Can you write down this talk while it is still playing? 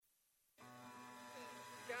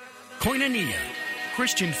Koinonia,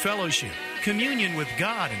 Christian fellowship, communion with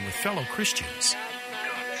God and with fellow Christians.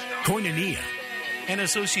 Koinonia, an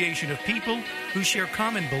association of people who share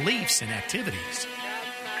common beliefs and activities.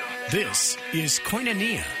 This is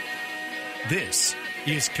Koinonia. This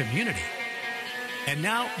is community. And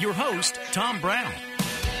now, your host, Tom Brown.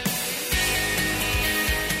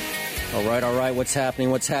 All right. What's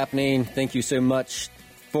happening? Thank you so much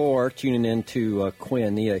for tuning in to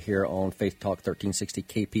Koinonia here on Faith Talk 1360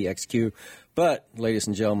 KPXQ. But, ladies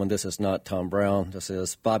and gentlemen, this is not Tom Brown. This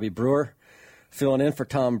is Bobby Brewer filling in for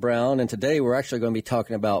Tom Brown. And today we're actually going to be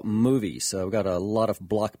talking about movies. So we've got a lot of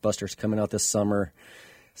blockbusters coming out this summer.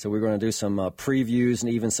 So we're going to do some previews and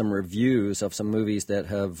even some reviews of some movies that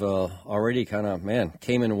have already kind of,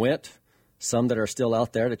 came and went. Some that are still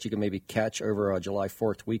out there that you can maybe catch over July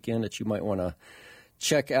 4th weekend that you might want to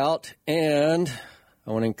check out. And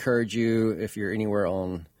I want to encourage you, if you're anywhere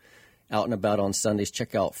out and about on Sundays,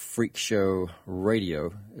 check out Freak Show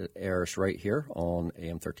Radio. It airs right here on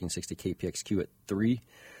AM 1360 KPXQ at 3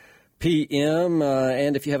 p.m.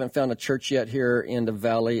 And if you haven't found a church yet here in the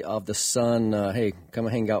Valley of the Sun, hey, come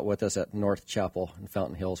hang out with us at North Chapel in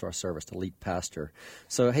Fountain Hills, our service to lead pastor.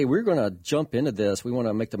 So, hey, we're going to jump into this. We want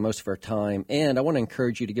to make the most of our time. And I want to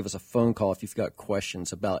encourage you to give us a phone call if you've got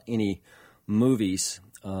questions about any movies.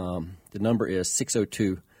 The number is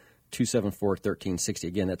 602-274-1360.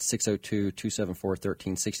 Again, that's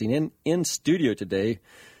 602-274-1360. And in studio today,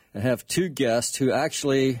 I have two guests who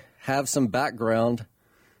actually have some background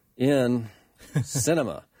in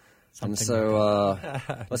cinema. And so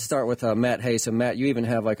let's start with Matt Hayes. So, Matt, you even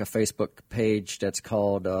have like a Facebook page that's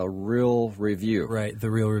called Real Review. Right, The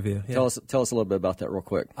Real Review. Yeah. Tell us a little bit about that real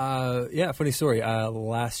quick. Funny story.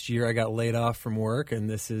 Last year I got laid off from work, and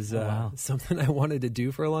this is something I wanted to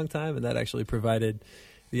do for a long time, and that actually provided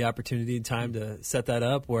the opportunity and time to set that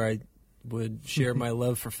up where I would share my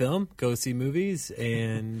love for film, go see movies,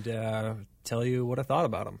 and tell you what I thought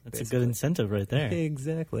about them. That's basically a good incentive right there.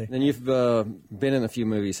 Exactly. And you've been in a few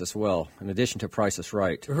movies as well, in addition to Price is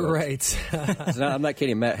Right. Right. So I'm not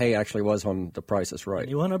kidding. Matt Hay actually was on The Price is Right.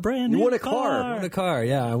 You won a brand new You won a car. I won a car,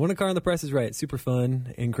 yeah. I won a car on The Price is Right. Super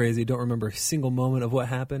fun and crazy. Don't remember a single moment of what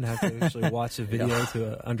happened. I have to actually watch a video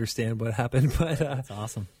to understand what happened. But that's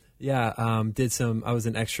awesome. Yeah, I was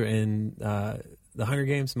an extra in The Hunger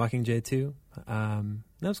Games, Mockingjay 2. That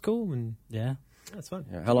was cool. And yeah. That's fun.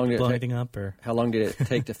 Yeah. How long did it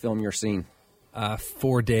take to film your scene?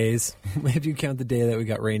 4 days. If you count the day that we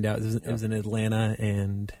got rained out. It was in Atlanta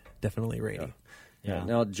and definitely rainy. Yeah.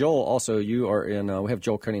 Now, Joel, also, you are in, we have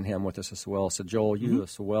Joel Cunningham with us as well. So, Joel, you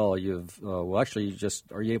as well, are you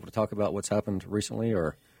able to talk about what's happened recently,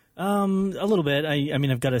 or? A little bit. I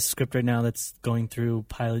mean, I've got a script right now that's going through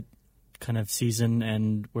pilot kind of season,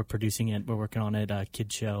 and we're producing it. We're working on it, a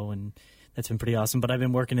kid show, and that's been pretty awesome. But I've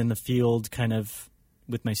been working in the field kind of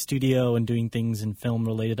with my studio and doing things in film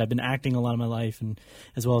related. I've been acting a lot of my life, and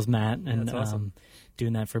as well as Matt, and that's awesome.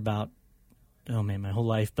 Doing that for about, my whole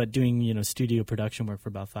life. But doing, studio production work for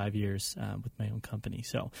about 5 years with my own company.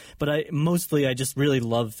 So, but I just really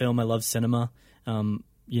love film. I love cinema.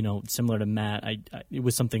 Similar to Matt, it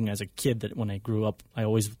was something as a kid that when I grew up, I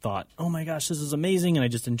always thought, oh my gosh, this is amazing, and I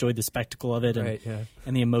just enjoyed the spectacle of it,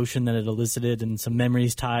 and the emotion that it elicited, and some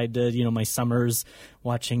memories tied to my summers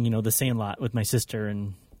watching The Sandlot with my sister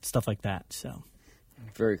and stuff like that. So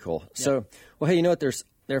very cool. Yeah. So, well, hey, you know what? There's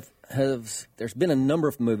been a number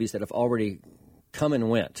of movies that have already come and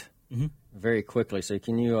went very quickly. So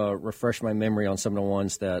can you refresh my memory on some of the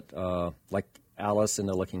ones that like Alice in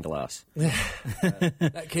the Looking Glass?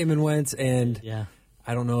 That came and went, and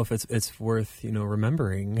I don't know if it's worth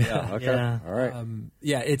remembering. Yeah. Okay. All right.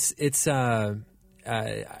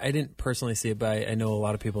 I didn't personally see it, but I know a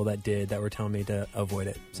lot of people that did that were telling me to avoid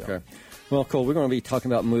it. So. Okay. Well, cool. We're going to be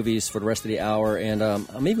talking about movies for the rest of the hour, and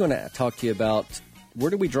I'm even going to talk to you about where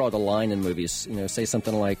do we draw the line in movies. Say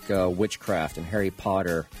something like witchcraft and Harry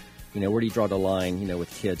Potter. Where do you draw the line, with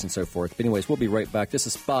kids and so forth. But anyways, we'll be right back. This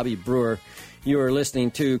is Bobby Brewer. You are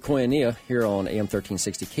listening to Koinonia here on AM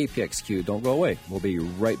 1360 KPXQ. Don't go away. We'll be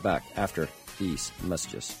right back after these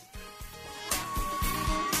messages.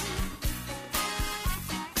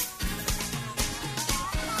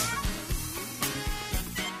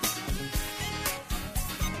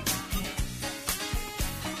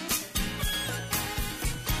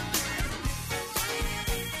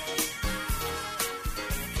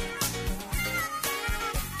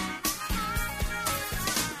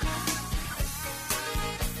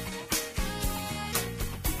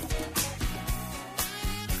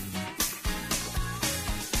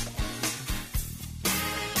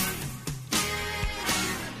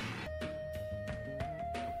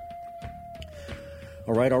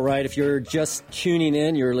 All right. If you're just tuning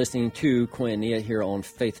in, you're listening to Koinonia here on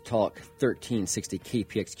Faith Talk 1360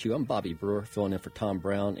 KPXQ. I'm Bobby Brewer, filling in for Tom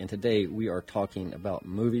Brown, and today we are talking about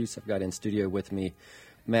movies. I've got in studio with me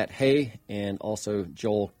Matt Hay and also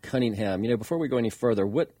Joel Cunningham. Before we go any further,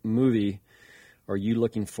 what movie are you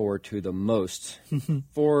looking forward to the most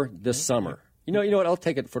for this summer? You know what? I'll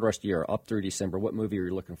take it for the rest of the year, up through December. What movie are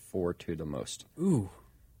you looking forward to the most? Ooh.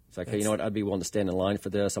 It's like, hey, you know what? I'd be willing to stand in line for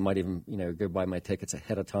this. I might even, go buy my tickets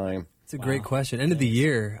ahead of time. It's a great question. End of the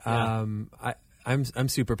year. Yeah. I'm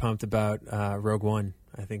super pumped about Rogue One.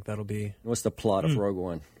 I think that'll be. What's the plot of Rogue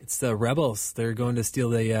One? It's the rebels. They're going to steal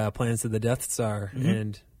the plans to the Death Star,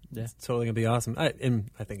 and it's totally gonna be awesome. I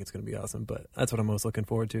think it's gonna be awesome. But that's what I'm most looking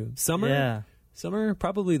forward to. Summer,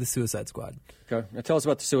 probably the Suicide Squad. Okay, now tell us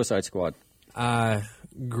about the Suicide Squad.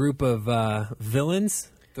 Group of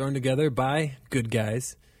villains thrown together by good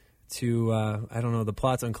guys to I don't know, the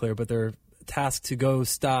plot's unclear, but they're tasked to go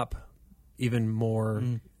stop even more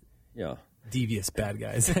devious bad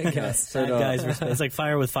guys, I guess. Bad guys, it's like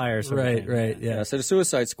fire with fire. Right, yeah. So the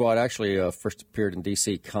Suicide Squad actually first appeared in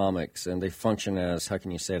DC Comics, and they function as, how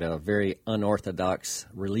can you say it, a very unorthodox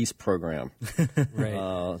release program.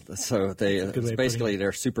 Right. So they're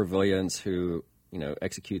supervillains who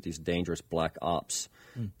execute these dangerous black ops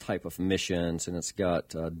type of missions, and it's got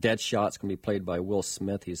Deadshot's going to be played by Will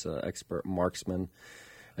Smith. He's an expert marksman.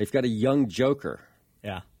 You've got a young Joker,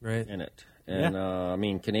 in it,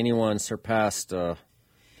 and can anyone surpass the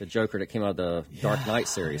Joker that came out of the Dark Knight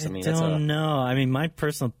series? I don't know. My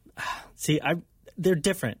personal they're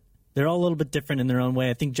different. They're all a little bit different in their own way.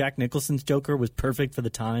 I think Jack Nicholson's Joker was perfect for the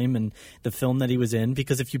time and the film that he was in,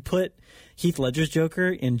 because if you put Heath Ledger's Joker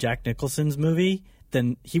in Jack Nicholson's movie,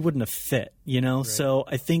 then he wouldn't have fit, Right. So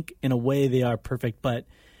I think in a way they are perfect, but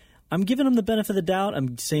I'm giving him the benefit of the doubt.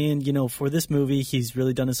 I'm saying, for this movie, he's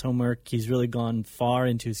really done his homework. He's really gone far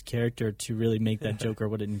into his character to really make that Joker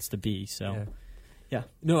what it needs to be. So, yeah.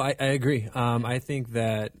 No, I agree. I think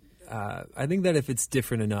that if it's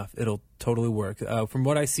different enough, it'll totally work. From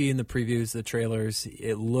what I see in the previews, the trailers,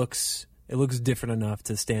 it looks different enough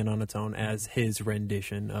to stand on its own as his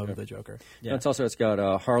rendition of the Joker. Yeah. It's got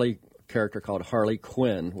a Harley character called Harley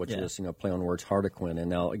Quinn, which is play on words, Harlequin. And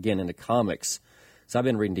now again in the comics, so I've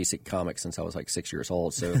been reading DC Comics since I was like 6 years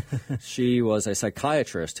old. So she was a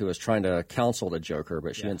psychiatrist who was trying to counsel the Joker,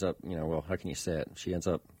 but she ends up, how can you say it? She ends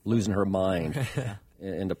up losing her mind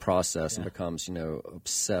in the process and becomes,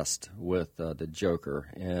 obsessed with the Joker.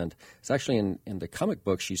 And it's actually in the comic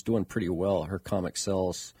book, she's doing pretty well. Her comic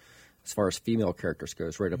sells, as far as female characters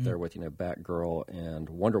goes, right up there with, Batgirl and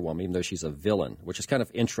Wonder Woman, even though she's a villain, which is kind of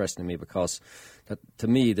interesting to me because, to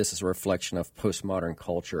me, this is a reflection of postmodern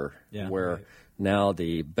culture where now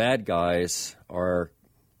the bad guys are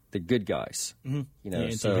the good guys. The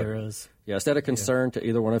anti-heroes. Is that a concern to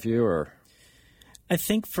either one of you? Or I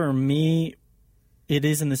think for me, it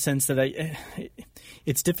is in the sense that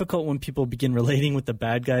it's difficult when people begin relating with the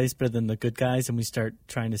bad guys better than the good guys, and we start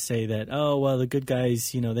trying to say that, the good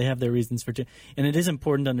guys, they have their reasons for and it is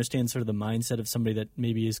important to understand sort of the mindset of somebody that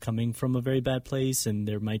maybe is coming from a very bad place, and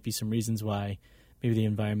there might be some reasons why maybe the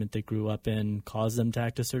environment they grew up in caused them to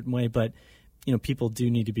act a certain way, but people do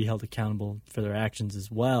need to be held accountable for their actions as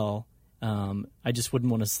well. I just wouldn't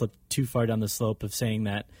want to slip too far down the slope of saying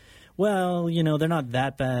that, well, they're not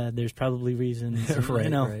that bad. There's probably reasons,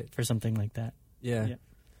 for something like that. Yeah.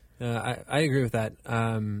 I agree with that.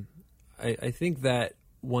 I think that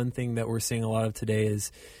one thing that we're seeing a lot of today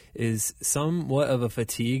is somewhat of a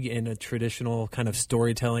fatigue in a traditional kind of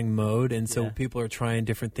storytelling mode, and so people are trying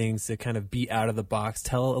different things to kind of be out of the box,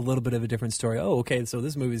 tell a little bit of a different story. Oh, okay, so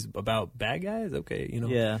this movie's about bad guys? Okay,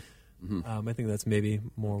 Yeah. I think that's maybe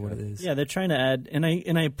more what it is. Yeah, they're trying to add, and I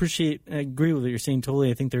agree with what you're saying totally.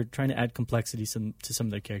 I think they're trying to add complexity to some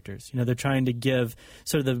of their characters. They're trying to give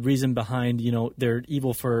sort of the reason behind, they're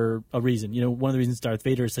evil for a reason. One of the reasons Darth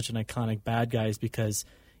Vader is such an iconic bad guy is because,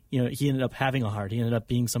 he ended up having a heart. He ended up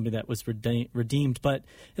being somebody that was redeemed. But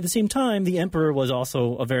at the same time, the Emperor was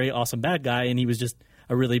also a very awesome bad guy, and he was just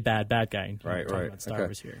a really bad guy. Right. About Star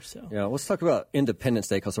Wars here. So let's talk about Independence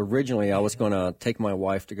Day, because originally I was going to take my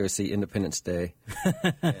wife to go see Independence Day,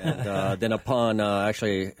 and then upon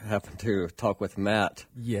actually happened to talk with Matt,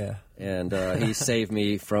 and he saved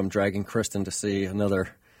me from dragging Kristen to see another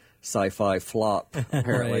sci-fi flop,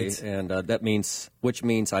 apparently, and which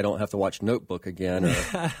means I don't have to watch Notebook again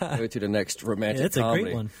or go to the next romantic comedy. A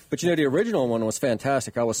great one. But the original one was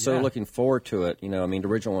fantastic. I was so looking forward to it. The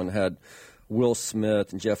original one had Will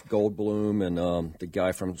Smith and Jeff Goldblum and the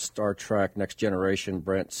guy from Star Trek Next Generation,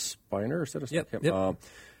 Brent Spiner, is that his name?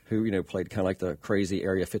 who played kind of like the crazy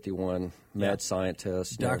Area 51 mad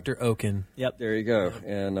scientist, Dr. Oaken. Yep. There you go.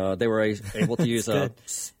 And they were able to use a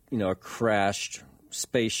crashed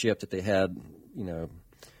spaceship that they had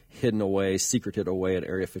hidden away, secreted away at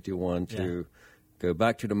Area 51 to go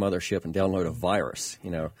back to the mothership and download a virus.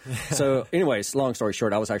 So, anyways, long story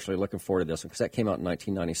short, I was actually looking forward to this one because that came out in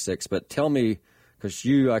 1996. But tell me, because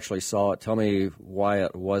you actually saw it, tell me why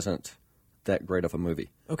it wasn't that great of a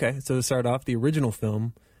movie. Okay, so to start off, the original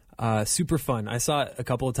film, super fun. I saw it a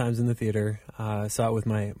couple of times in the theater. Saw it with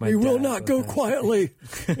my We dad will not go both times. quietly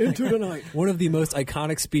into the night. One of the most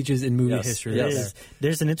iconic speeches in movie history. Yes.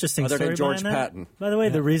 There's an interesting Other story than George behind that. Patton. By the way,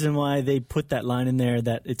 the reason why they put that line in there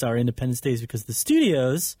that it's our Independence Day is because the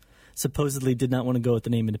studios supposedly did not want to go with the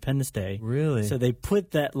name Independence Day. Really? So they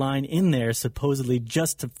put that line in there supposedly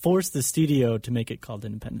just to force the studio to make it called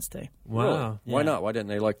Independence Day. Wow. Really? Why not? Why didn't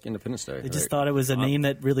they like Independence Day? They just thought it was a name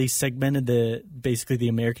that really segmented basically the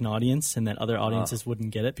American audience, and that other audiences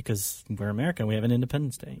wouldn't get it because we're America. We have an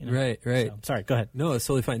Independence Day. Right. So, sorry, go ahead. No, it's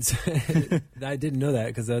totally fine. I didn't know that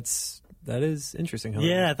because that is interesting.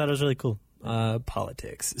 Yeah, I thought it was really cool.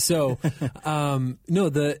 Politics. So, the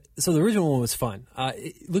original one was fun.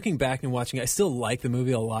 Looking back and watching it, I still like the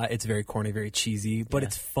movie a lot. It's very corny, very cheesy, but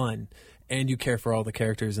it's fun, and you care for all the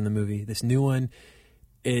characters in the movie. This new one,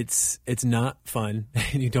 it's not fun,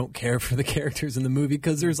 and you don't care for the characters in the movie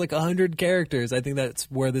because there's like 100 characters. I think that's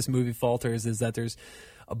where this movie falters, is that there's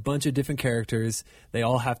a bunch of different characters. They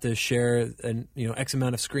all have to share X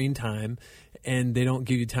amount of screen time, and they don't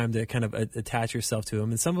give you time to kind of attach yourself to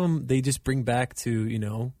them. And some of them they just bring back to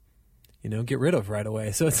get rid of right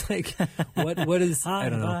away. So it's like, what is I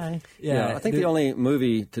don't know. Bye. Yeah, I think the only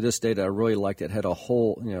movie to this day that I really liked that had a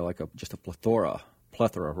whole just a plethora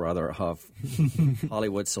of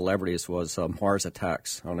Hollywood celebrities was Mars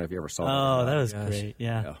Attacks. I don't know if you ever saw that. Oh, that was great.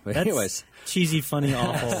 Yeah. But That's anyways, cheesy, funny,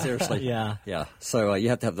 awful. seriously. Yeah. So you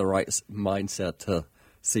have to have the right mindset to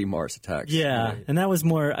see Mars Attacks. Yeah, Right. and that was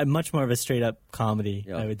much more of a straight up comedy,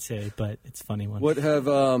 Yeah. I would say, but it's a funny one. What have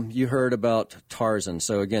you heard about Tarzan?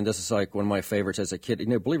 So again, this is like one of my favorites as a kid.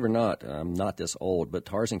 Believe it or not, I'm not this old, but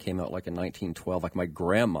Tarzan came out like in 1912. Like my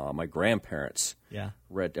grandparents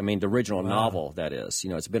read. I mean, the original novel, that is.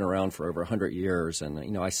 It's been around for over 100 years,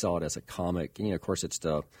 and I saw it as a comic. Of course, it's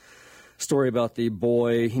the story about the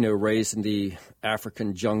boy, raised in the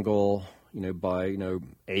African jungle, by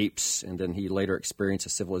apes, and then he later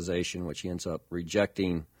experiences civilization, which he ends up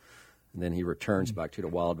rejecting, and then he returns back to the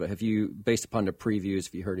wild. But have you, based upon the previews,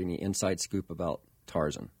 have you heard any inside scoop about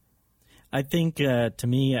Tarzan? I think, to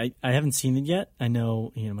me, I haven't seen it yet. I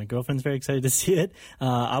know, my girlfriend's very excited to see it.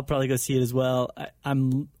 I'll probably go see it as well.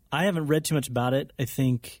 I haven't read too much about it. I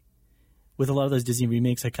think with a lot of those Disney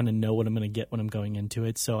remakes, I kind of know what I'm going to get when I'm going into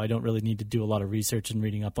it, so I don't really need to do a lot of research and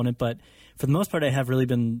reading up on it. But for the most part, I have really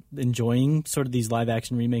been enjoying sort of these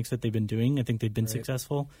live-action remakes that they've been doing. I think they've been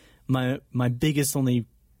successful. My biggest only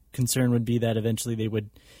concern would be that eventually they would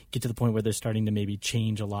get to the point where they're starting to maybe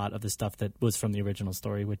change a lot of the stuff that was from the original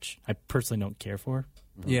story, which I personally don't care for.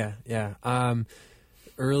 Yeah.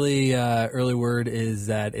 Early word is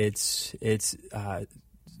that it's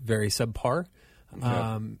very subpar.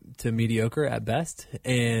 To mediocre at best,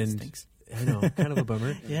 and Stinks. I know, kind of a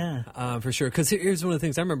bummer. Yeah. For sure. Because here's one of the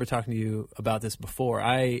things I remember talking to you about this before.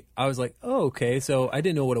 I was like, oh, okay. So I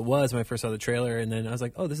didn't know what it was when I first saw the trailer, and then I was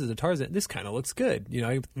like, oh, this is a Tarzan. This kind of looks good.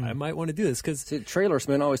 I might want to do this because Trailers,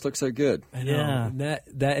 man, always look so good. I know Yeah.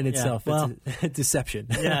 that in itself, Well, it's a deception.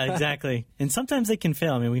 Yeah, exactly. And sometimes they can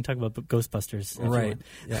fail. I mean, we can talk about Ghostbusters. if you Right. want.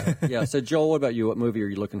 Yeah. Yeah. So Joel, what about you? What movie are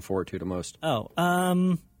you looking forward to the most?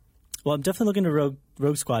 Well, I'm definitely looking to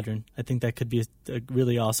Rogue Squadron. I think that could be a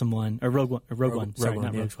really awesome one. Or Rogue One. Sorry, One,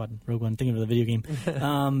 not yeah. Rogue Squadron. Rogue One. Thinking of the video game.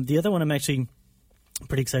 The other one I'm actually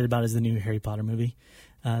pretty excited about is the new Harry Potter movie.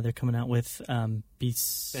 They're coming out with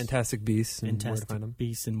Beasts. Fantastic Beasts and Where to Find Them.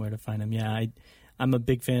 Beasts and Where to Find Them. Yeah, I'm a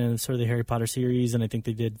big fan of sort of the Harry Potter series, and I think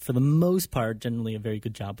they did, for the most part, generally a very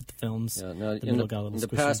good job with the films. Yeah, now, The in middle got a little the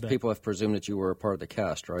squishy, past, but- people have presumed that you were a part of the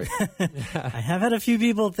cast, right? I have had a few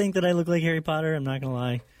people think that I look like Harry Potter. I'm not going to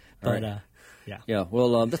lie. But, Right. yeah. Yeah,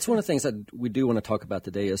 well, that's one of the things that we do want to talk about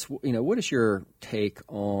today is, what is your take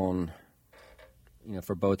on,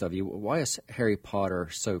 for both of you, why is Harry Potter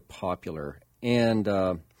so popular? And,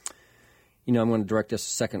 I'm going to direct this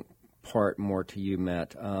second part more to you,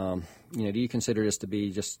 Matt. Do you consider this to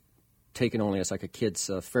be just taken only as like a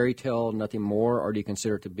kid's fairy tale, nothing more, or do you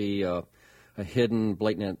consider it to be a hidden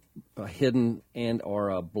and or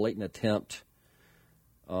a blatant attempt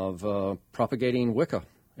of propagating Wicca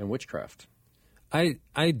and witchcraft?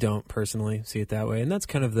 I don't personally see it that way, and that's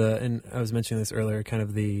kind of and I was mentioning this earlier, kind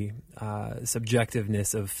of the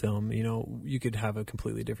subjectiveness of film. You could have a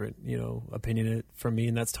completely different, opinion from me,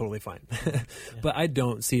 and that's totally fine. Yeah. But I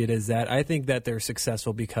don't see it as that. I think that they're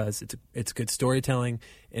successful because it's good storytelling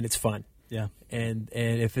and it's fun. Yeah. And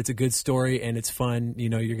if it's a good story and it's fun,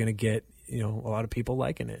 you're going to get, a lot of people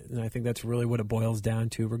liking it. And I think that's really what it boils down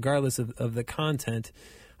to, regardless of the content.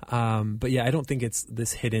 But yeah, I don't think it's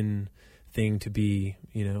this hidden thing to be,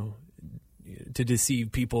 to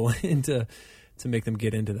deceive people into to make them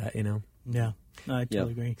get into that, Yeah, no, I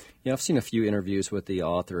totally agree. Yeah, I've seen a few interviews with the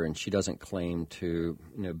author, and she doesn't claim to,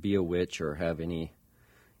 be a witch or have any,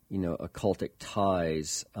 occultic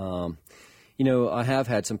ties. I have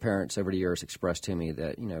had some parents over the years express to me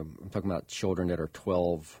that, I'm talking about children that are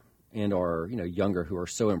 12 and are, younger, who are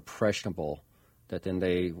so impressionable that then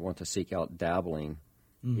they want to seek out dabbling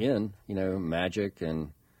in, magic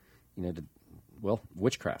and,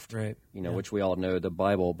 witchcraft. Right. Which we all know the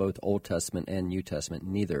Bible, both Old Testament and New Testament,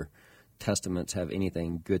 neither testaments have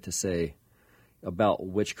anything good to say about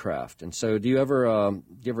witchcraft. And so do you ever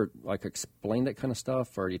like explain that kind of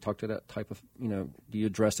stuff, or do you talk to that type of, do you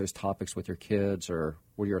address those topics with your kids, or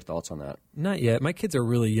what are your thoughts on that? Not yet. My kids are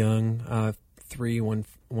really young. 3, one's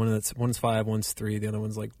 5, one's 3, the other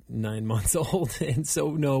one's like 9 months old. And so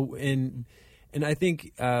no, and I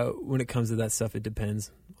think when it comes to that stuff, it depends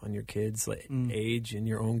on your kids' age and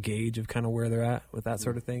your own gauge of kind of where they're at with that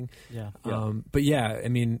sort of thing. Yeah. But yeah, I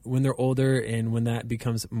mean, when they're older and when that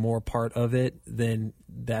becomes more part of it, then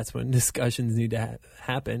that's when discussions need to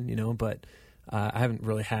happen, But I haven't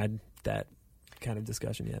really had that kind of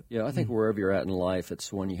discussion yet. Yeah, I think wherever you're at in life,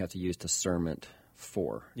 it's one you have to use discernment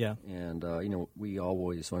for. Yeah. And, we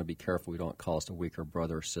always want to be careful we don't cause a weaker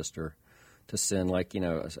brother or sister to sin. Like,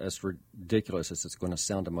 as ridiculous as it's going to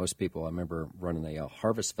sound to most people, I remember running a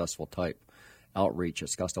Harvest Festival type outreach at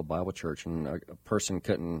Scottsdale Bible Church, and a person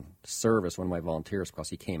couldn't serve as one of my volunteers because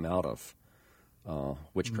he came out of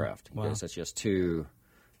witchcraft. Wow. Because it's just too,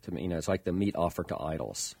 to me, it's like the meat offered to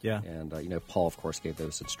idols. Yeah. And, Paul, of course, gave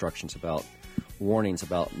those instructions about warnings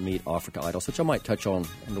about meat offered to idols, which I might touch on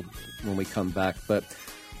when we come back. But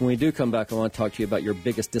when we do come back, I want to talk to you about your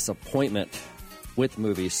biggest disappointment with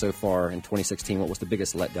movies so far in 2016. What was the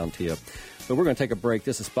biggest letdown to you? But we're going to take a break.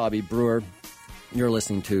 This is Bobby Brewer. You're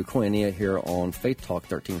listening to Koinonia here on Faith Talk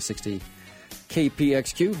 1360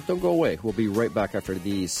 KPXQ. Don't go away. We'll be right back after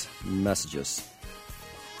these messages.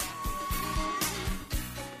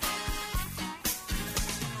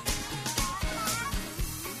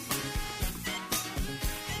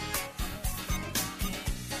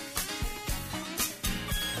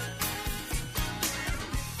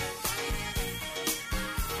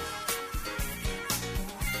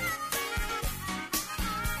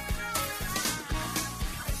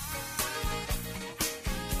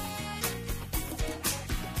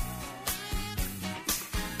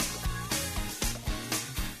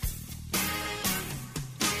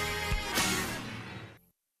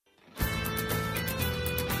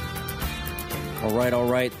 All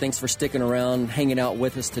right. Thanks for sticking around, hanging out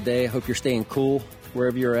with us today. I hope you're staying cool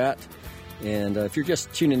wherever you're at. And if you're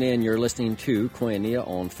just tuning in, you're listening to Koinonia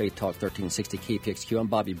on Faith Talk 1360 KPXQ. I'm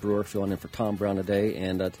Bobby Brewer, filling in for Tom Brown today.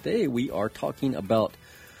 And today we are talking about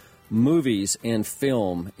movies and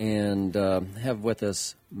film, and have with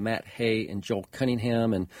us Matt Hay and Joel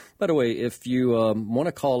Cunningham. And by the way, if you want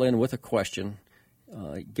to call in with a question,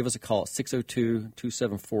 give us a call at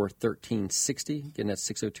 602-274-1360. Again, that's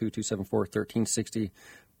 602-274-1360.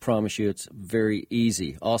 Promise you it's very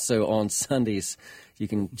easy. Also on Sundays, you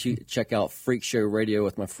can check out Freak Show Radio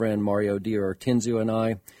with my friend Mario D'Ortenzio and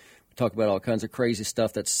I. We talk about all kinds of crazy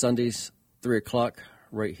stuff. That's Sundays, 3 o'clock,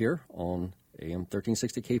 right here on AM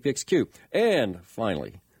 1360 KPXQ. And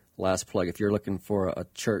finally, last plug, if you're looking for a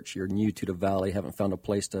church, you're new to the Valley, haven't found a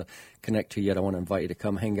place to connect to yet, I want to invite you to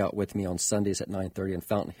come hang out with me on Sundays at 9:30 in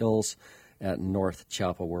Fountain Hills at North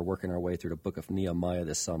Chapel. We're working our way through the book of Nehemiah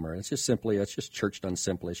this summer. And it's just church done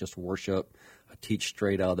simply. It's just worship. I teach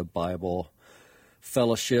straight out of the Bible,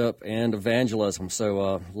 fellowship, and evangelism.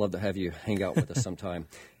 So love to have you hang out with us sometime.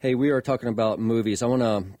 Hey, we are talking about movies.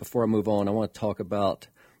 Before I move on, I want to talk about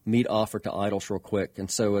meat offered to idols real quick. And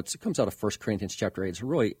so it comes out of 1 Corinthians chapter 8. It's a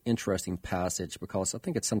really interesting passage because I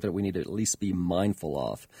think it's something that we need to at least be mindful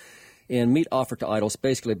of. And meat offered to idols,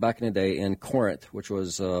 basically back in the day in Corinth, which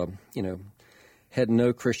was, had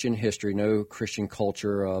no Christian history, no Christian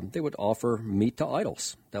culture, they would offer meat to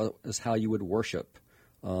idols. That is how you would worship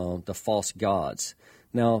the false gods.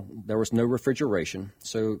 Now, there was no refrigeration,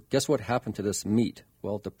 so guess what happened to this meat?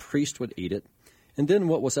 Well, the priest would eat it, and then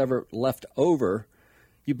what was ever left over,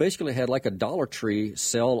 you basically had like a Dollar Tree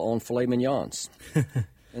sell on filet mignons.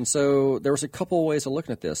 And so there was a couple of ways of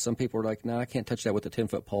looking at this. Some people were like, no, I can't touch that with a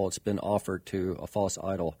 10-foot pole. It's been offered to a false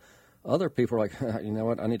idol. Other people are like, you know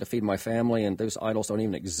what, I need to feed my family, and those idols don't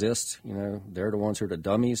even exist. You know, they're the ones who are the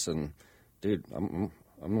dummies, and, dude, I'm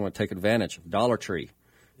going to take advantage of Dollar Tree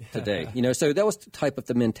today. You know, so that was the type of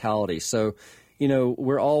the mentality. So, you know,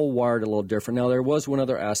 we're all wired a little different. Now, there was one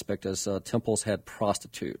other aspect, as temples had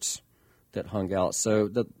prostitutes that hung out. So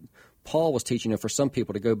Paul was teaching, for some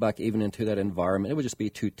people to go back even into that environment, it would just be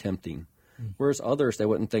too tempting. Whereas others, they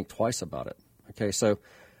wouldn't think twice about it. Okay, so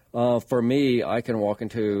for me, I can walk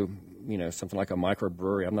into, you know, something like a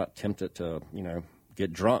microbrewery. I'm not tempted to, you know,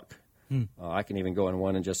 get drunk. I can even go in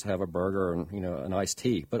one and just have a burger and, you know, an iced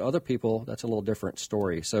tea. But other people, that's a little different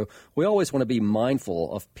story. So we always want to be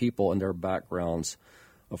mindful of people and their backgrounds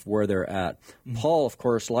of where they're at. Paul, of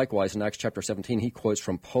course, likewise, in Acts chapter 17, he quotes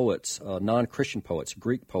from poets, non-Christian poets,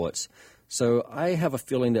 Greek poets. So I have a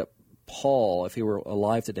feeling that Paul, if he were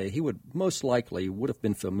alive today, he would most likely would have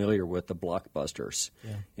been familiar with the blockbusters.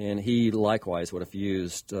 And he likewise would have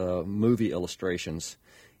used movie illustrations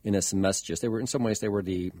in his messages. They were, in some ways, they were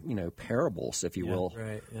the, you know, parables, if you will,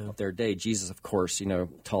 of their day. Jesus, of course, you know,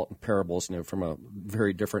 taught in parables, you know, from a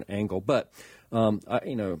very different angle. But,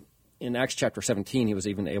 you know, in Acts chapter 17, he was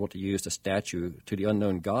even able to use the statue to the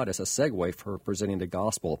unknown God as a segue for presenting the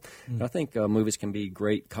gospel. And I think movies can be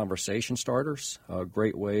great conversation starters,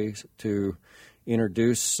 great ways to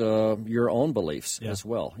introduce your own beliefs as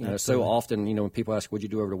well. You know, so often, you know, when people ask, what'd you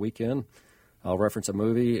do over the weekend? I'll reference a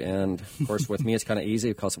movie, and, of course, with me it's kind of easy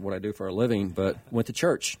because of what I do for a living, but went to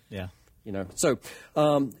church. You know, so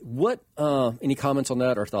any comments on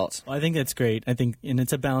that or thoughts? Well, I think that's great. I think, and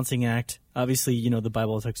it's a balancing act. Obviously, you know, the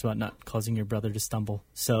Bible talks about not causing your brother to stumble.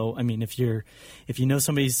 So, I mean, if you know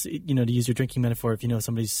somebody's, you know, to use your drinking metaphor, if you know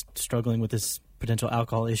somebody's struggling with this potential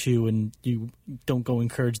alcohol issue, and you don't go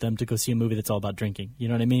encourage them to go see a movie that's all about drinking, you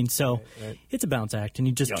know what I mean? So, it's a balance act, and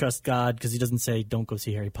you just trust God, because He doesn't say don't go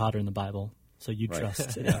see Harry Potter in the Bible. So you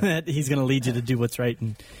trust that He's going to lead you to do what's right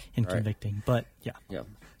and convicting. But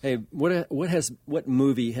Hey, what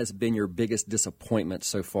movie has been your biggest disappointment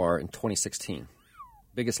so far in 2016?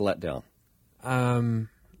 Biggest letdown?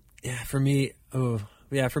 For me,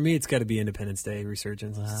 it's got to be Independence Day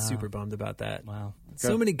Resurgence. Wow. Super bummed about that. Wow.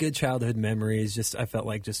 So many good childhood memories. I felt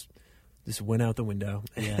like just went out the window.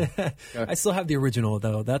 Yeah. I still have the original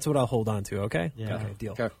though. That's what I'll hold on to. Okay. Yeah. Okay.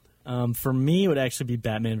 Deal. Okay. For me, it would actually be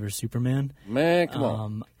Batman vs. Superman. Man, come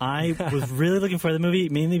on. I was really looking for the movie,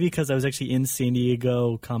 mainly because I was actually in San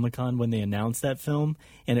Diego Comic-Con when they announced that film,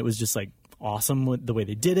 and it was just like awesome with the way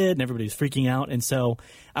they did it, and everybody was freaking out. And so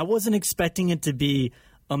I wasn't expecting it to be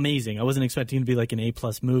amazing. I wasn't expecting it to be like an A+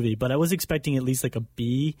 movie, but I was expecting at least like a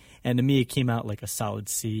B, and to me it came out like a solid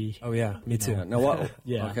C. Oh, yeah. Me too. Now, what?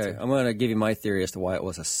 Okay, I'm going to give you my theory as to why it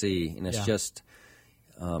was a C, and it's just...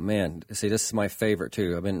 man, see, this is my favorite,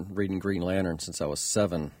 too. I've been reading Green Lantern since I was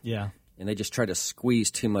 7. Yeah. And they just try to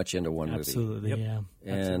squeeze too much into one movie. Absolutely, yeah.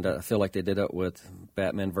 And I feel like they did it with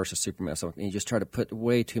Batman versus Superman. So you just try to put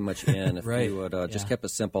way too much in if you would just kept it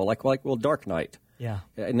simple. Like Dark Knight. Yeah.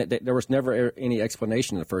 And there was never any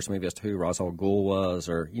explanation in the first movie as to who Ra's al Ghul was,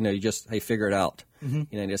 or, you know, you just, figure it out. You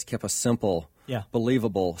know, just kept a simple,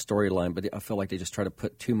 believable storyline. But I feel like they just try to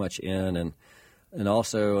put too much in. And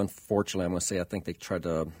also, unfortunately, I'm going to say I think they tried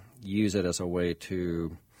to use it as a way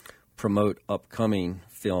to promote upcoming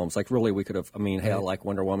films. Like, really, we could have, I like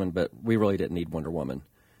Wonder Woman, but we really didn't need Wonder Woman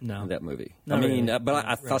in that movie. But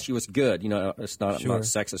I thought she was good. You know, it's not, I'm not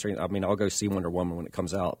sexist or anything. I'll go see Wonder Woman when it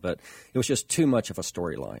comes out, but it was just too much of a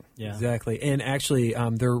storyline. Yeah, exactly. And actually,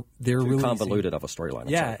 they're too convoluted of a storyline.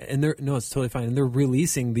 Yeah, and it's totally fine. And they're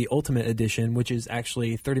releasing the Ultimate Edition, which is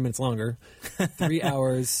actually 30 minutes longer, 3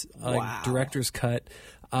 hours, director's cut.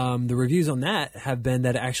 The reviews on that have been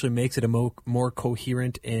that it actually makes it a more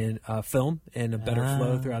coherent film and a better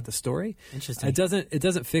flow throughout the story. Interesting. It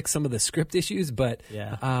doesn't fix some of the script issues, but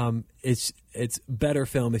it's better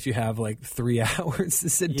film if you have like 3 hours to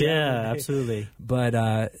sit down. Yeah, absolutely. But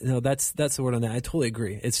no, that's the word on that. I totally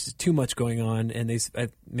agree. It's too much going on, and they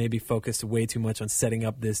maybe focused way too much on setting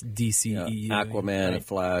up this DCEU. Aquaman and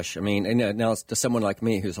Flash. And now to someone like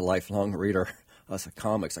me who's a lifelong reader us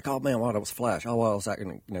comics, like, oh man, wow, that was Flash. Oh, well, was that?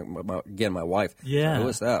 My wife. Yeah. What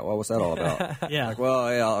was that? What was that all about? Yeah. Like,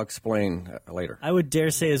 well, yeah, I'll explain later. I would dare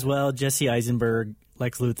say as well, Jesse Eisenberg,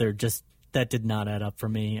 Lex Luthor, that did not add up for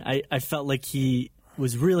me. I felt like he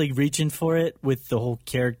was really reaching for it with the whole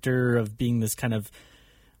character of being this kind of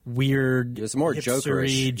weird, it was more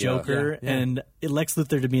hipstery Joker. Yeah. And Lex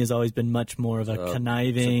Luthor to me has always been much more of a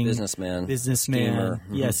conniving businessman, schemer.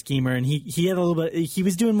 Yeah, schemer. And he had a little bit. He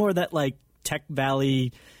was doing more of that like tech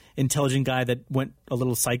valley intelligent guy that went a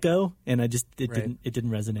little psycho, and it didn't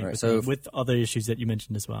resonate with other issues that you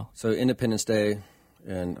mentioned as well. So Independence Day,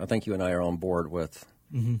 and I think you and I are on board with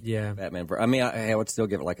Batman. I mean, I would still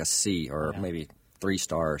give it like a C or maybe 3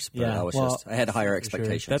 stars, but I had higher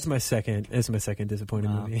expectations. Sure. That's my second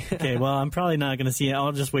disappointing movie. Okay, well, I'm probably not going to see it.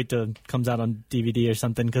 I'll just wait till it comes out on DVD or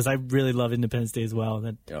something, because I really love Independence Day as well.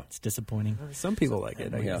 It's disappointing. Some people like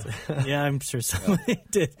it, I guess. Yeah, I'm sure somebody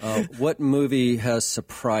did. What movie has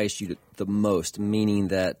surprised you the most, meaning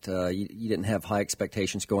that you didn't have high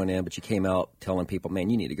expectations going in, but you came out telling people,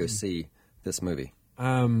 man, you need to go see this movie?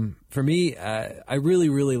 For me, I really,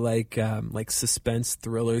 really like suspense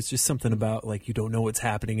thrillers. Just something about like you don't know what's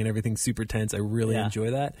happening and everything's super tense. I really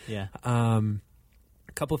enjoy that. Yeah. A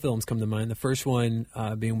couple films come to mind. The first one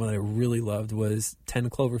being one I really loved was 10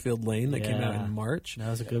 Cloverfield Lane that came out in March. That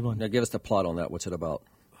was a good one. Now give us the plot on that. What's it about?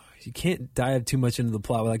 You can't dive too much into the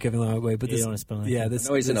plot without giving it away. But you don't want to spoil anything. I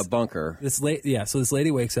know he's in a bunker. So this lady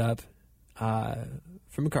wakes up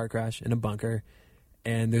from a car crash in a bunker,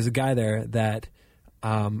 and there's a guy there that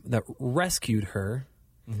rescued her,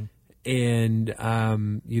 and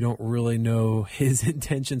you don't really know his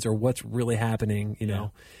intentions or what's really happening. You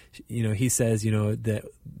know, he says that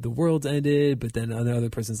the world's ended, but then another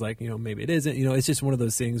person's like, maybe it isn't. It's just one of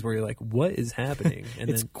those things where you're like, what is happening? And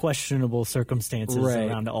it's questionable circumstances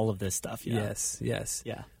around all of this stuff. Yes.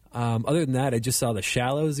 Yeah. Other than that, I just saw The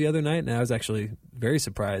Shallows the other night, and I was actually very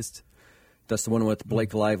surprised. That's the one with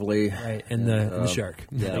Blake Lively, right? And the shark,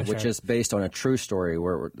 which is based on a true story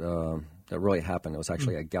where that really happened. It was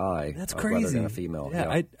actually a guy, that's crazy, rather than a female. Yeah,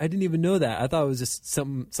 I didn't even know that. I thought it was just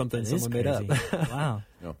something someone made up. Wow.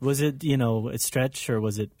 Was it a stretch, or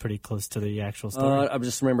was it pretty close to the actual story? I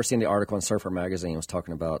just remember seeing the article in Surfer magazine. It was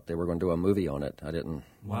talking about they were going to do a movie on it. I didn't.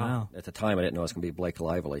 Wow. At the time, I didn't know it was going to be Blake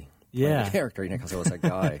Lively. Yeah. The character, because it was a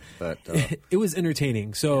guy, but it was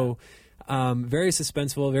entertaining. So. Very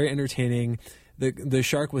suspenseful, very entertaining. The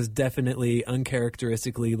shark was definitely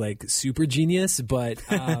uncharacteristically like super genius, but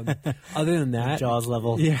other than that, Jaws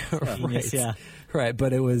level, genius, right.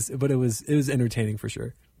 But it was entertaining for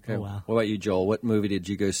sure. Okay. Oh, wow. What about you, Joel? What movie did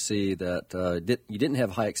you go see that you didn't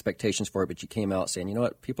have high expectations for it, but you came out saying, you know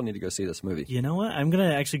what, people need to go see this movie? You know what? I'm going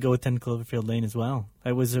to actually go with 10 Cloverfield Lane as well.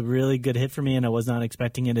 It was a really good hit for me, and I was not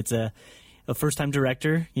expecting it. It's a first-time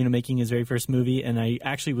director, making his very first movie, and I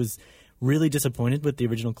actually was really disappointed with the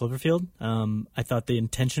original Cloverfield. I thought the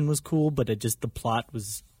intention was cool, but the plot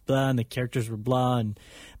was blah, and the characters were blah,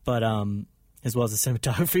 but as well as the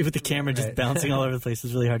cinematography with the camera just bouncing all over the place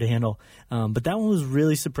was really hard to handle. But that one was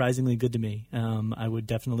really surprisingly good to me. I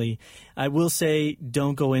will say,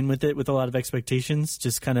 don't go in with it with a lot of expectations.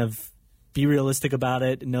 Just kind of be realistic about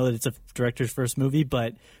it and know that it's a director's first movie,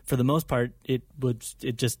 but for the most part, it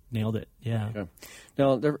just nailed it. Yeah. Okay.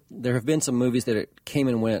 Now, there have been some movies that it came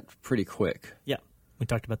and went pretty quick. Yeah. We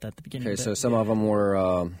talked about that at the beginning. Okay, so some of them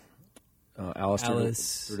were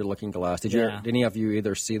Alice Through the Looking Glass. Did any of you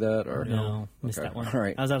either see that? Or no, missed that one. All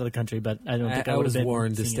right. I was out of the country, but I don't think I would have been. I was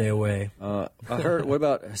warned to stay away. I heard, what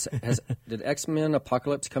about, did X-Men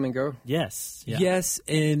Apocalypse come and go? Yes. Yeah. Yes,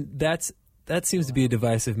 and that seems to be a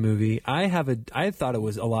divisive movie. I thought it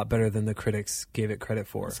was a lot better than the critics gave it credit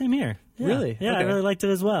for. Same here. Yeah. Really? Yeah, okay. I really liked it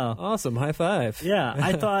as well. Awesome. High five. Yeah,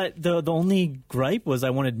 I thought the only gripe was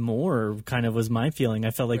I wanted more, kind of was my feeling.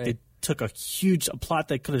 I felt like they took a plot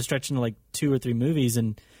that could have stretched into like 2 or 3 movies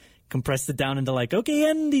and compressed it down into like, okay,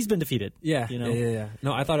 and he's been defeated. Yeah.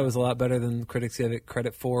 No, I thought it was a lot better than critics gave it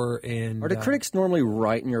credit for. And are the critics normally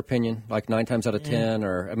right in your opinion? Like 9 times out of 10?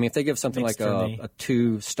 Or, I mean, if they give something like a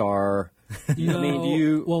 2-star...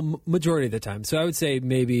 majority of the time. So I would say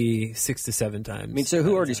maybe 6 to 7 times. I mean, so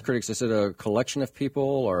who are these critics? Is it a collection of people,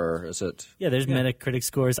 or is it? Yeah, there's Metacritic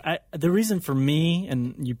scores. The reason for me,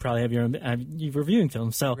 and you probably have your own, you're reviewing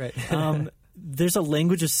films, so there's a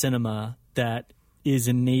language of cinema that is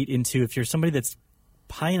innate into, if you're somebody that's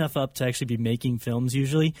high enough up to actually be making films,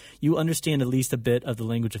 usually you understand at least a bit of the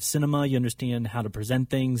language of cinema. You understand how to present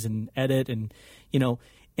things and edit, and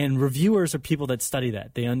and reviewers are people that study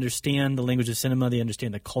that. They understand the language of cinema. They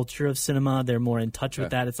understand the culture of cinema. They're more in touch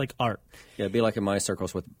with that. It's like art. Yeah, it'd be like in my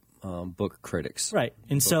circles with book critics. Right.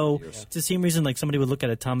 And so it's the same reason like somebody would look at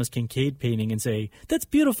a Thomas Kinkade painting and say, that's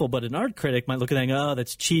beautiful, but an art critic might look at that and go, oh,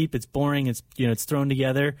 that's cheap, it's boring, it's it's thrown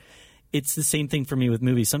together. It's the same thing for me with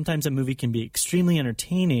movies. Sometimes a movie can be extremely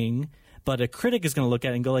entertaining, but a critic is going to look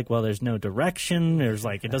at it and go like, well, there's no direction. There's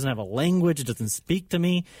like, it doesn't have a language. It doesn't speak to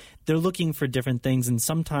me. They're looking for different things. And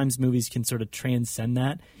sometimes movies can sort of transcend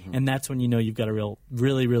that. Mm-hmm. And that's when you've got a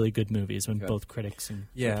really, really good movies when both critics and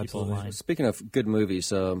people align. Speaking of good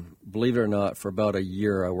movies, believe it or not, for about a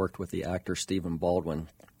year I worked with the actor Stephen Baldwin.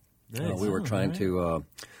 Nice. We were trying to,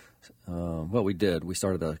 we did. We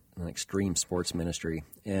started an extreme sports ministry,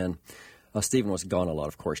 and Stephen was gone a lot,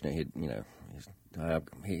 of course. It'd be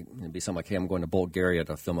something like, hey, I'm going to Bulgaria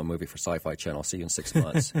to film a movie for Sci-Fi Channel. See you in 6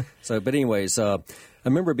 months. But anyways, I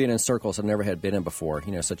remember being in circles I never had been in before,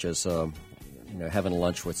 such as, having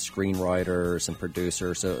lunch with screenwriters and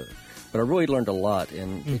producers. But I really learned a lot.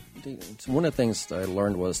 And one of the things I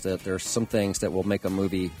learned was that there's some things that will make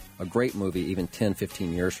a great movie, even 10,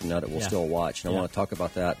 15 years from now that we'll still watch. And I want to talk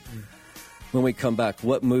about that. When we come back,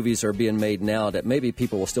 what movies are being made now that maybe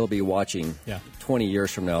people will still be watching 20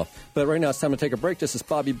 years from now. But right now it's time to take a break. This is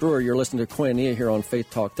Bobby Brewer. You're listening to Koinonia here on Faith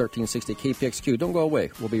Talk 1360 KPXQ. Don't go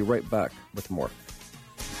away. We'll be right back with more.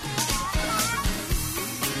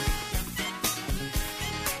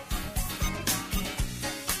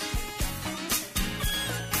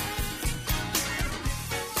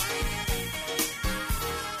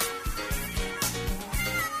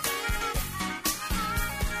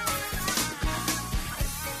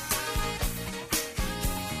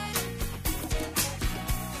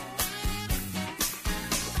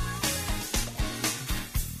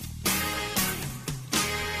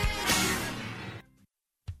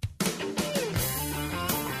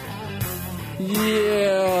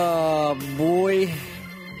 Yeah, boy.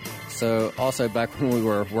 So also back when we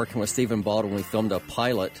were working with Stephen Baldwin, we filmed a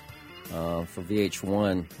pilot for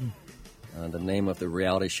VH1. The name of the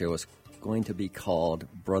reality show was going to be called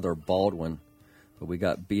Brother Baldwin, but we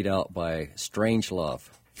got beat out by Strangelove.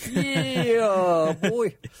 Yeah,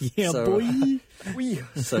 boy.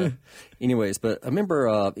 So, anyways, but I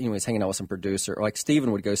remember, hanging out with some producer. Like,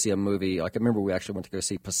 Steven would go see a movie. Like, I remember we actually went to go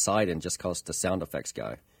see Poseidon just because the sound effects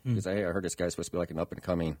guy. Because I heard this guy's supposed to be like an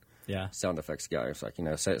up-and-coming sound effects guy. It's like,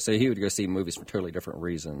 so he would go see movies for totally different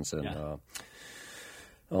reasons. And,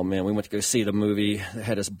 oh, man, we went to go see the movie that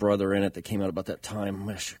had his brother in it that came out about that time.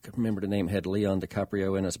 I can't remember the name. It had Leon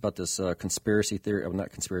DiCaprio in it. It's about this conspiracy theory. Well, not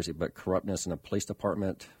conspiracy, but corruptness in a police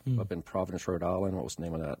department up in Providence, Rhode Island. What was the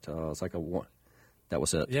name of that? It's like that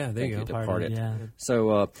was it. Yeah, there you go. Departed. Yeah.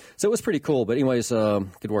 So it was pretty cool. But anyways,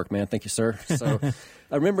 good work, man. Thank you, sir. So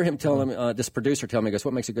I remember him telling me, this producer telling me, he goes,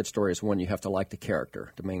 what makes a good story is, one, you have to like the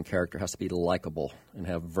character. The main character has to be likable and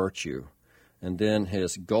have virtue. And then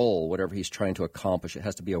his goal, whatever he's trying to accomplish, it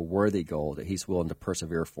has to be a worthy goal that he's willing to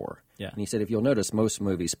persevere for. Yeah. And he said, if you'll notice, most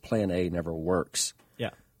movies, plan A never works.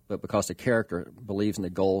 Yeah. But because the character believes in the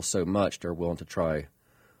goal so much, they're willing to try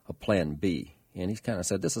a plan B. And he's kind of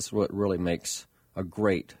said, this is what really makes a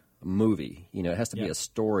great movie. It has to be a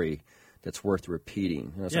story that's worth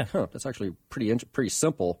repeating. And I was like, that's actually pretty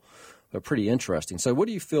simple, but pretty interesting. So what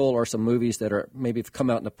do you feel are some movies that are maybe have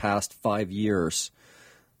come out in the past 5 years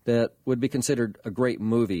that would be considered a great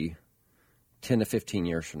movie 10 to 15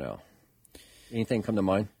 years from now? Anything come to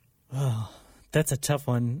mind? Oh, that's a tough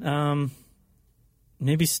one.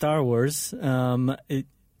 Maybe Star Wars. They'll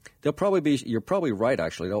probably be, you're probably right,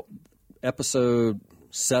 actually. Episode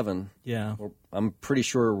 7, I'm pretty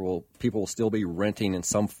sure people will still be renting in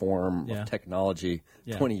some form of technology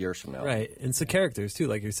 20 years from now. Right, and it's the characters, too,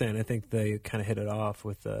 like you're saying. I think they kind of hit it off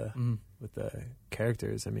with the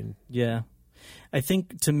characters. I mean... Yeah. I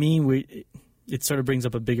think, to me, it sort of brings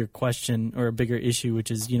up a bigger question or a bigger issue,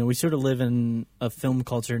 which is, we sort of live in a film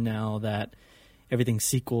culture now that everything's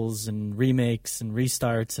sequels and remakes and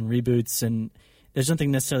restarts and reboots, and there's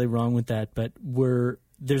nothing necessarily wrong with that, but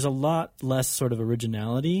there's a lot less sort of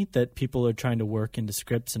originality that people are trying to work into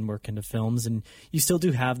scripts and work into films, and you still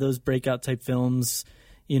do have those breakout type films,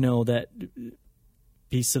 that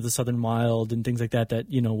Beasts of the Southern Wild and things like that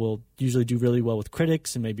will usually do really well with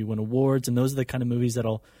critics and maybe win awards. And those are the kind of movies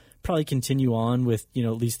that'll probably continue on with, at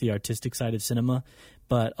least the artistic side of cinema.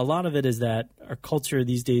 But a lot of it is that our culture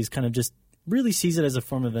these days kind of just really sees it as a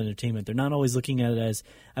form of entertainment. They're not always looking at it as,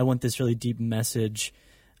 I want this really deep message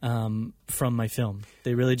from my film.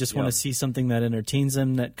 They really just want to see something that entertains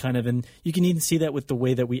them, that kind of, and you can even see that with the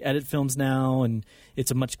way that we edit films now, and it's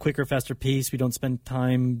a much quicker, faster pace. We don't spend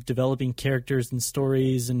time developing characters and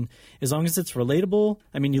stories, and as long as it's relatable,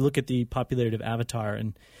 I mean, you look at the popularity of Avatar,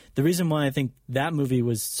 and the reason why I think that movie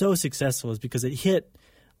was so successful is because it hit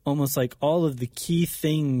almost like all of the key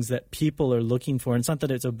things that people are looking for. And it's not that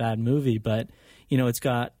it's a bad movie, but, it's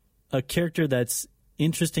got a character that's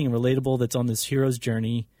interesting and relatable, that's on this hero's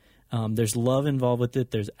journey. There's love involved with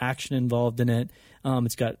it. There's action involved in it.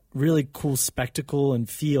 It's got really cool spectacle and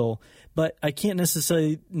feel. But I can't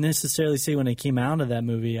necessarily say when I came out of that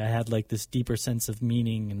movie I had like this deeper sense of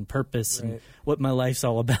meaning and purpose and what my life's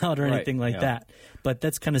all about or anything like that. But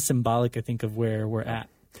that's kind of symbolic, I think, of where we're at.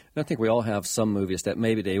 I think we all have some movies that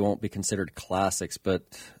maybe they won't be considered classics,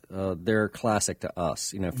 but they're classic to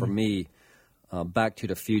us. For me, Back to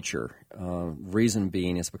the Future. Reason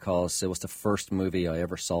being is because it was the first movie I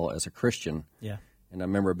ever saw as a Christian. Yeah. And I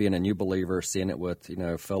remember being a new believer, seeing it with,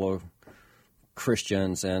 fellow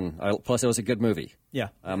Christians, and plus it was a good movie. Yeah.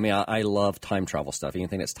 I mean, I love time travel stuff.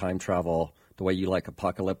 Anything that's time travel, the way you like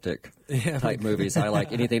apocalyptic type movies. I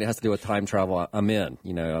like anything that has to do with time travel, I'm in.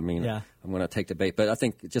 I'm going to take the bait. But I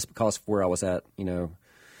think just because of where I was at,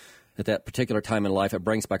 at that particular time in life, it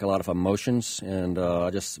brings back a lot of emotions. And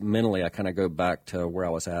just mentally, I kind of go back to where I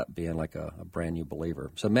was at being like a brand new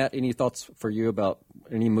believer. So, Matt, any thoughts for you about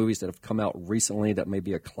any movies that have come out recently that may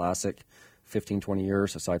be a classic 15, 20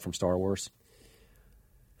 years aside from Star Wars?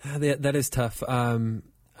 That is tough.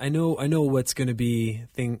 I know what's going to be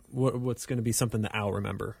what's going to be something that I'll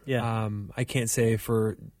remember. Yeah. I can't say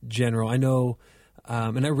for general. I know,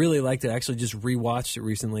 and I really liked it. I actually just rewatched it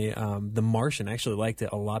recently. The Martian. I actually liked it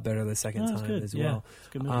a lot better the second time good. as Yeah, well. it's a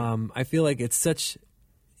good movie. I feel like it's such,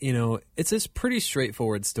 it's this pretty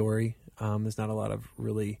straightforward story. There's not a lot of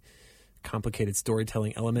really complicated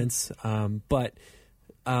storytelling elements, but.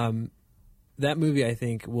 That movie, I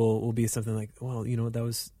think, will be something like, well, that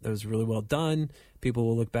was really well done. People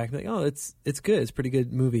will look back and be like, oh, it's good. It's a pretty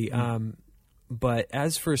good movie. But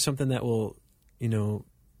as for something that will,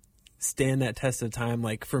 stand that test of time,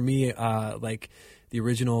 like for me, like the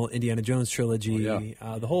original Indiana Jones trilogy,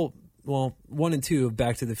 the whole, 1 and 2 of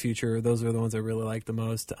Back to the Future, those are the ones I really like the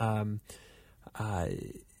most.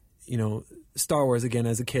 Star Wars, again,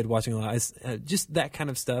 as a kid watching a lot, just that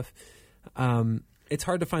kind of stuff. It's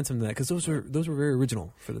hard to find something like that because those were very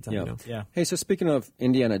original for the time. Yeah. Hey, so speaking of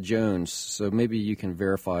Indiana Jones, so maybe you can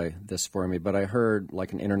verify this for me, but I heard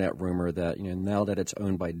like an internet rumor that now that it's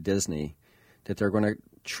owned by Disney, that they're going to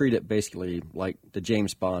treat it basically like the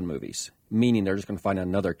James Bond movies, meaning they're just going to find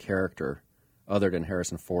another character other than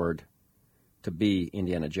Harrison Ford to be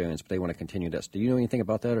Indiana Jones, but they want to continue this. Do you know anything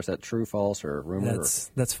about that, or is that true, false, or rumor?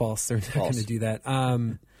 That's false. They're not going to do that.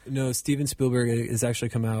 No, Steven Spielberg has actually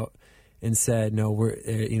come out and said, no, we're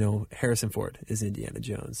Harrison Ford is Indiana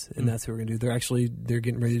Jones, and that's what we're going to do. They're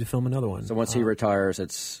getting ready to film another one. So once he retires,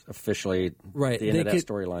 it's officially right. The end of that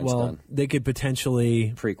storyline's done. They could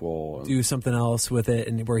potentially prequel, do something else with it,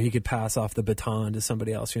 and where he could pass off the baton to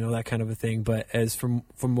somebody else, that kind of a thing. But as from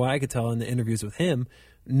what I could tell in the interviews with him,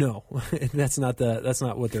 no, that's not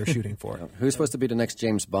what they're shooting for. Who's supposed to be the next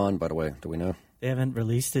James Bond, by the way? Do we know? They haven't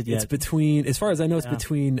released it yet. It's between, as far as I know, it's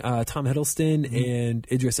between Tom Hiddleston and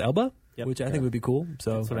Idris Elba. Yep. Which I think would be cool.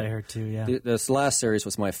 So that's what I heard too. Yeah, this last series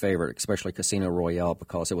was my favorite, especially Casino Royale,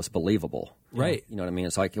 because it was believable. Right. You know what I mean?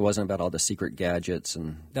 It's like it wasn't about all the secret gadgets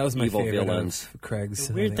and that was my evil favorite villains. Of Craig's.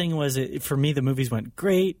 The weird thing was, for me, the movies went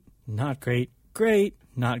great, not great, great,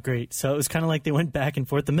 not great. So it was kind of like they went back and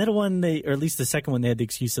forth. The middle one, or at least the second one, they had the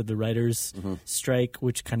excuse of the writers' strike,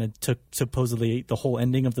 which kind of took supposedly the whole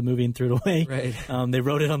ending of the movie and threw it away. Right. They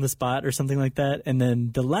wrote it on the spot or something like that. And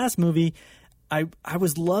then the last movie, I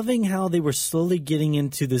was loving how they were slowly getting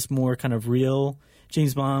into this more kind of real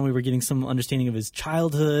James Bond. We were getting some understanding of his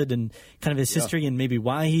childhood and kind of his history and maybe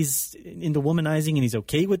why he's into womanizing and he's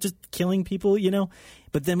okay with just killing people,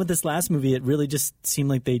 But then with this last movie, it really just seemed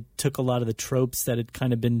like they took a lot of the tropes that had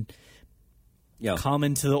kind of been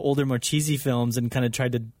common to the older, more cheesy films and kind of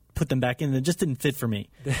tried to put them back in, and it just didn't fit for me.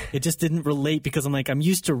 It just didn't relate because I'm like, I'm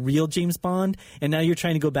used to real James Bond, and now you're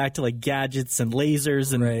trying to go back to like gadgets and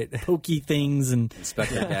lasers and pokey things and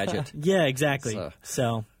Inspector Gadget. Yeah, exactly.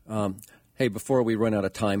 So hey, before we run out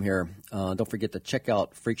of time here, don't forget to check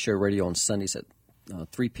out Freak Show Radio on Sundays at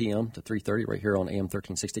 3 p.m. to 3:30 right here on AM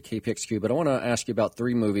 1360 KPXQ. But I want to ask you about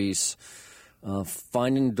 3 movies: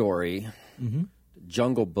 Finding Dory,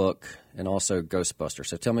 Jungle Book, and also Ghostbusters.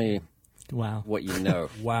 So tell me. Wow. What you know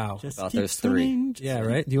about those 3. Yeah,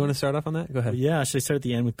 right? Do you want to start off on that? Go ahead. Yeah, should I start at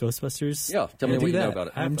the end with Ghostbusters? Yeah, tell me what you know about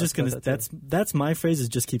it. I'm just going to, that's my phrase is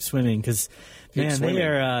just keep swimming because,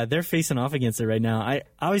 man, they're facing off against it right now. I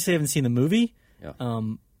obviously haven't seen the movie. Yeah.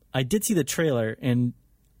 I did see the trailer, and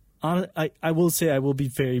I will say, I will be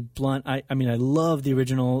very blunt. I mean, I love the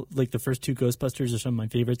original, like the first 2 Ghostbusters are some of my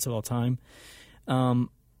favorites of all time.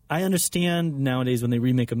 I understand nowadays when they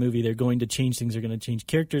remake a movie, they're going to change things. They're going to change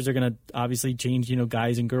characters. They're going to obviously change,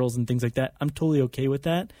 guys and girls and things like that. I'm totally okay with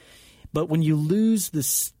that. But when you lose the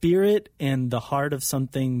spirit and the heart of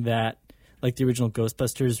something that, like the original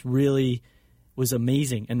Ghostbusters, really was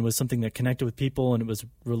amazing and was something that connected with people and it was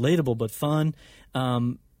relatable but fun,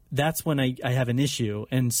 that's when I have an issue.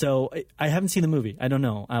 And so I haven't seen the movie. I don't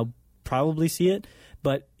know. I'll probably see it.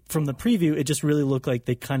 But from the preview, it just really looked like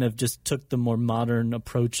they kind of just took the more modern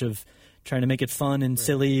approach of trying to make it fun and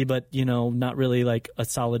silly, but, not really like a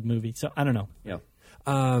solid movie. So I don't know. Yeah.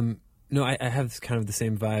 No, I have kind of the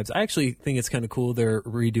same vibes. I actually think it's kind of cool they're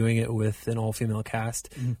redoing it with an all-female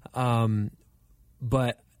cast.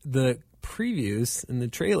 But the previews and the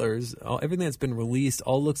trailers, everything that's been released,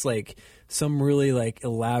 all looks like some really like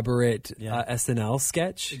elaborate SNL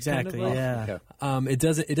sketch. Exactly. Kind of Yeah. Okay.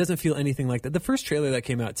 It doesn't feel anything like that. The first trailer that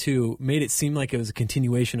came out too made it seem like it was a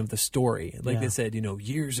continuation of the story. Like they said,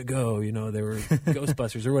 years ago, there were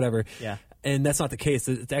Ghostbusters or whatever. Yeah. And that's not the case.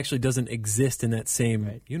 It actually doesn't exist in that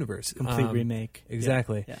same universe. Complete remake.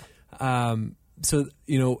 Exactly. Yeah. So,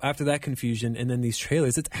 after that confusion and then these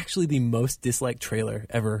trailers, it's actually the most disliked trailer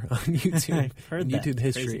ever on YouTube. I've heard in that. YouTube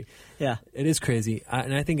history. Crazy. Yeah. It is crazy.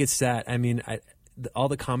 And I think it's sad. I mean, all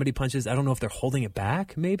the comedy punches, I don't know if they're holding it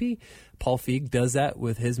back, maybe. Paul Feig does that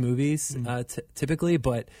with his movies typically,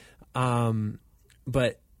 but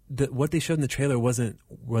what they showed in the trailer wasn't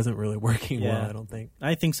really working well, I don't think.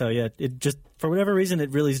 I think so, yeah. It just, for whatever reason, it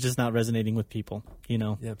really is just not resonating with people,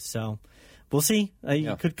 Yep. So we'll see.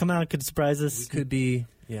 It could come out, it could surprise us. It could be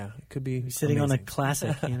Sitting amazing. on a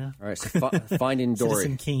classic, All right, so Finding Dory.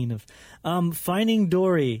 Citizen Kane of Finding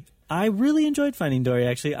Dory. I really enjoyed Finding Dory,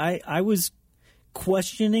 actually. I was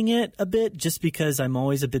questioning it a bit just because I'm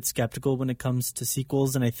always a bit skeptical when it comes to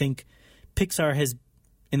sequels, and I think Pixar has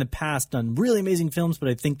in the past done really amazing films, but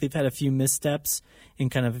I think they've had a few missteps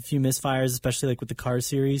and kind of a few misfires, especially like with the Cars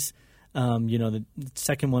series. The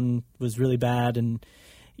second one was really bad, and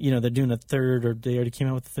they're doing a third, or they already came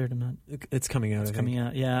out with the third. It's coming out. It's coming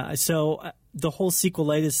out, yeah. So the whole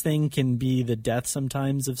sequelitis thing can be the death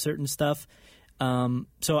sometimes of certain stuff.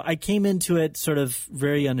 So I came into it sort of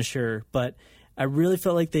very unsure, but I really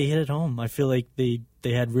felt like they hit it home. I feel like they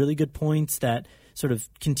had really good points that sort of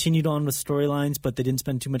continued on with storylines, but they didn't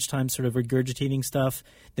spend too much time sort of regurgitating stuff.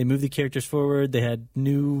 They moved the characters forward. They had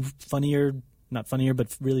new, not funnier,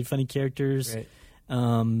 but really funny characters. Right.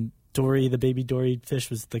 Dory, the baby Dory fish,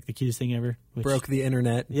 was like the cutest thing ever. Broke the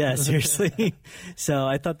internet. Yeah, seriously. So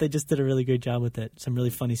I thought they just did a really great job with it. Some really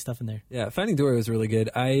funny stuff in there. Yeah, Finding Dory was really good.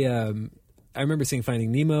 I remember seeing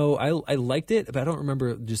Finding Nemo. I liked it, but I don't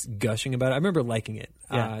remember just gushing about it. I remember liking it.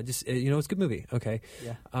 Yeah. It's a good movie. Okay.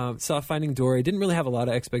 Yeah. Saw Finding Dory. Didn't really have a lot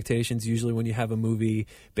of expectations. Usually when you have a movie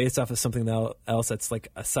based off of something else that's like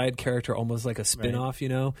a side character, almost like a spin-off,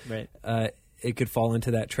 Right. It could fall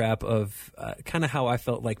into that trap of kind of how I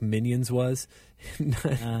felt like Minions was.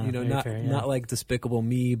 Not like Despicable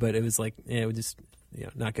Me, but it was like, it was just,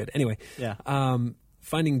 not good. Anyway. Yeah.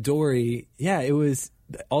 Finding Dory, it was,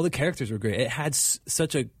 all the characters were great. It had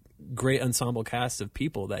such a great ensemble cast of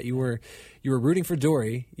people that you were rooting for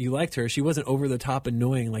Dory. You liked her. She wasn't over the top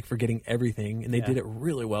annoying, like forgetting everything, and they did it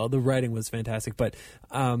really well. The writing was fantastic, but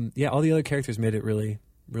all the other characters made it really,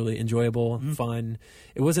 really enjoyable, fun.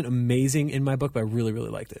 It wasn't amazing in my book, but I really, really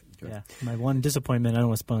liked it. Yeah. My one disappointment, I don't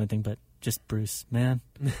want to spoil anything, but just Bruce, man.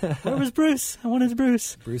 Where was Bruce? I wanted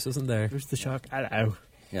Bruce. Bruce wasn't there. Bruce the Shark. I don't know.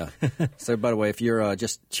 Yeah. So, by the way, if you're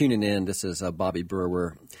just tuning in, this is Bobby Brewer.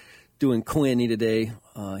 We're doing Koinonia today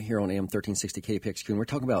here on AM 1360 KPXQ, and we're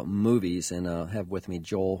talking about movies, and have with me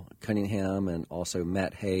Joel Cunningham and also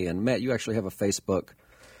Matt Hay. And Matt, you actually have a Facebook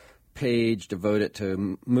page devoted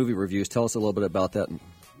to movie reviews. Tell us a little bit about that.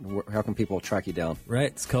 How can people track you down? Right.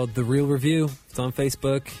 It's called The Real Review. It's on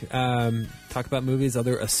Facebook. Talk about movies,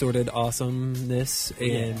 other assorted awesomeness.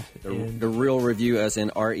 And The Real Review as in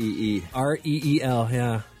R-E-E. R-E-E-L, yeah.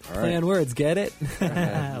 All right. Play on words, get it?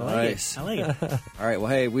 I like it. All right. Well,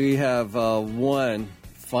 hey, we have one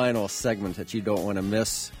final segment that you don't want to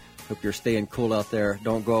miss. Hope you're staying cool out there.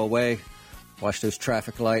 Don't go away. Watch those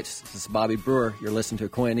traffic lights. This is Bobby Brewer. You're listening to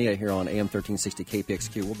Koinonia here on AM 1360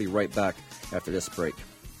 KPXQ. We'll be right back after this break.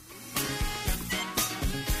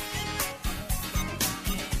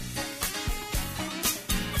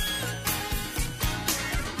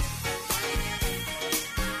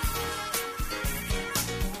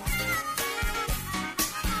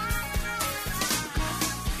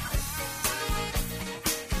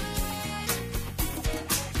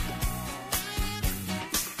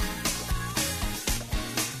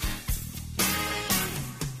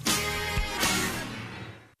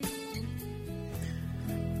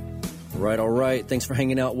 All right. Thanks for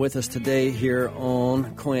hanging out with us today here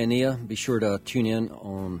on Koinonia. Be sure to tune in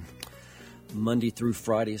on Monday through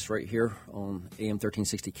Fridays right here on AM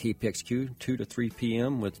 1360 KPXQ, 2 to 3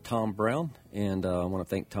 p.m. with Tom Brown. And I want to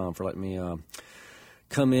thank Tom for letting me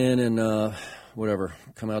come in and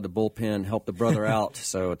come out of the bullpen, help the brother out.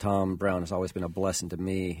 So Tom Brown has always been a blessing to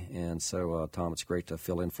me. And so, Tom, it's great to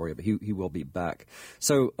fill in for you. But he will be back.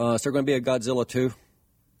 So, is there going to be a Godzilla 2?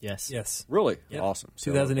 Yes. Really? Yep. Awesome.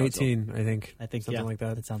 So, 2018, I think. Something like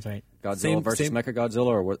that. That sounds right. Godzilla versus Mechagodzilla,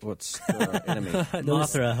 or what's the enemy?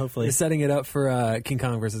 Mothra, hopefully. They're setting it up for King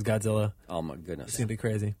Kong versus Godzilla. Oh, my goodness. It's going to be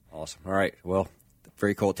crazy. Awesome. All right. Well,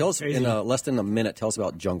 very cool. Tell us, in less than a minute, tell us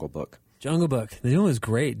about Jungle Book. Jungle Book. The new one was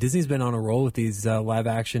great. Disney's been on a roll with these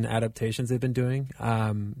live-action adaptations they've been doing.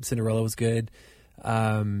 Cinderella was good.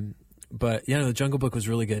 But, the Jungle Book was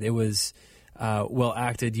really good. It was well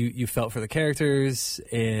acted. You felt for the characters,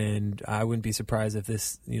 and I wouldn't be surprised if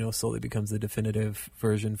this, slowly becomes the definitive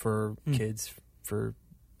version for kids for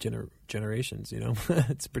generations.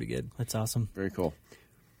 It's pretty good. That's awesome. Very cool.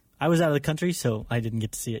 I was out of the country, so I didn't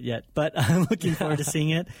get to see it yet, but I'm looking forward to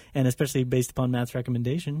seeing it, and especially based upon Matt's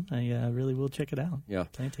recommendation, I really will check it out. Yeah.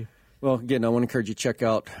 Plan to. Well, again, I want to encourage you to check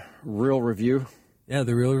out Real Review. Yeah,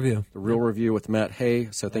 The Real Review. The Real Review with Matt Hay.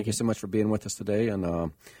 So thank you so much for being with us today. And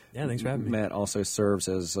thanks for having me. Matt also serves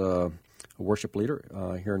as a worship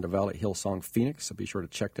leader here in the Valley at Hillsong Phoenix, so be sure to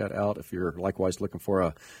check that out if you're likewise looking for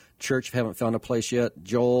a church. If you haven't found a place yet,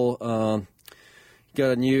 Joel,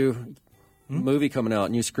 got a new movie coming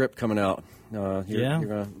out, new script coming out. You're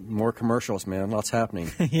gonna, more commercials, man. Lots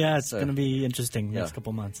happening. Yeah, it's going to be interesting next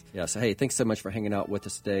couple months. Yeah, so hey, thanks so much for hanging out with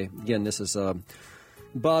us today. Again, this is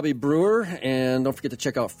Bobby Brewer, and don't forget to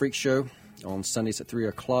check out Freak Show on Sundays at 3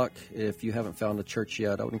 o'clock. If you haven't found a church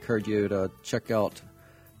yet, I would encourage you to check out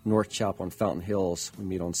North Chapel on Fountain Hills. We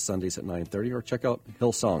meet on Sundays at 9:30, or check out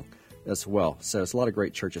Hillsong as well. So there's a lot of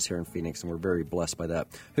great churches here in Phoenix, and we're very blessed by that.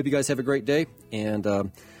 Hope you guys have a great day,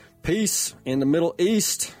 and peace in the Middle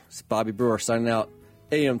East. It's Bobby Brewer signing out,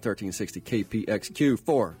 AM 1360 KPXQ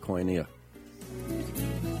for Koinonia.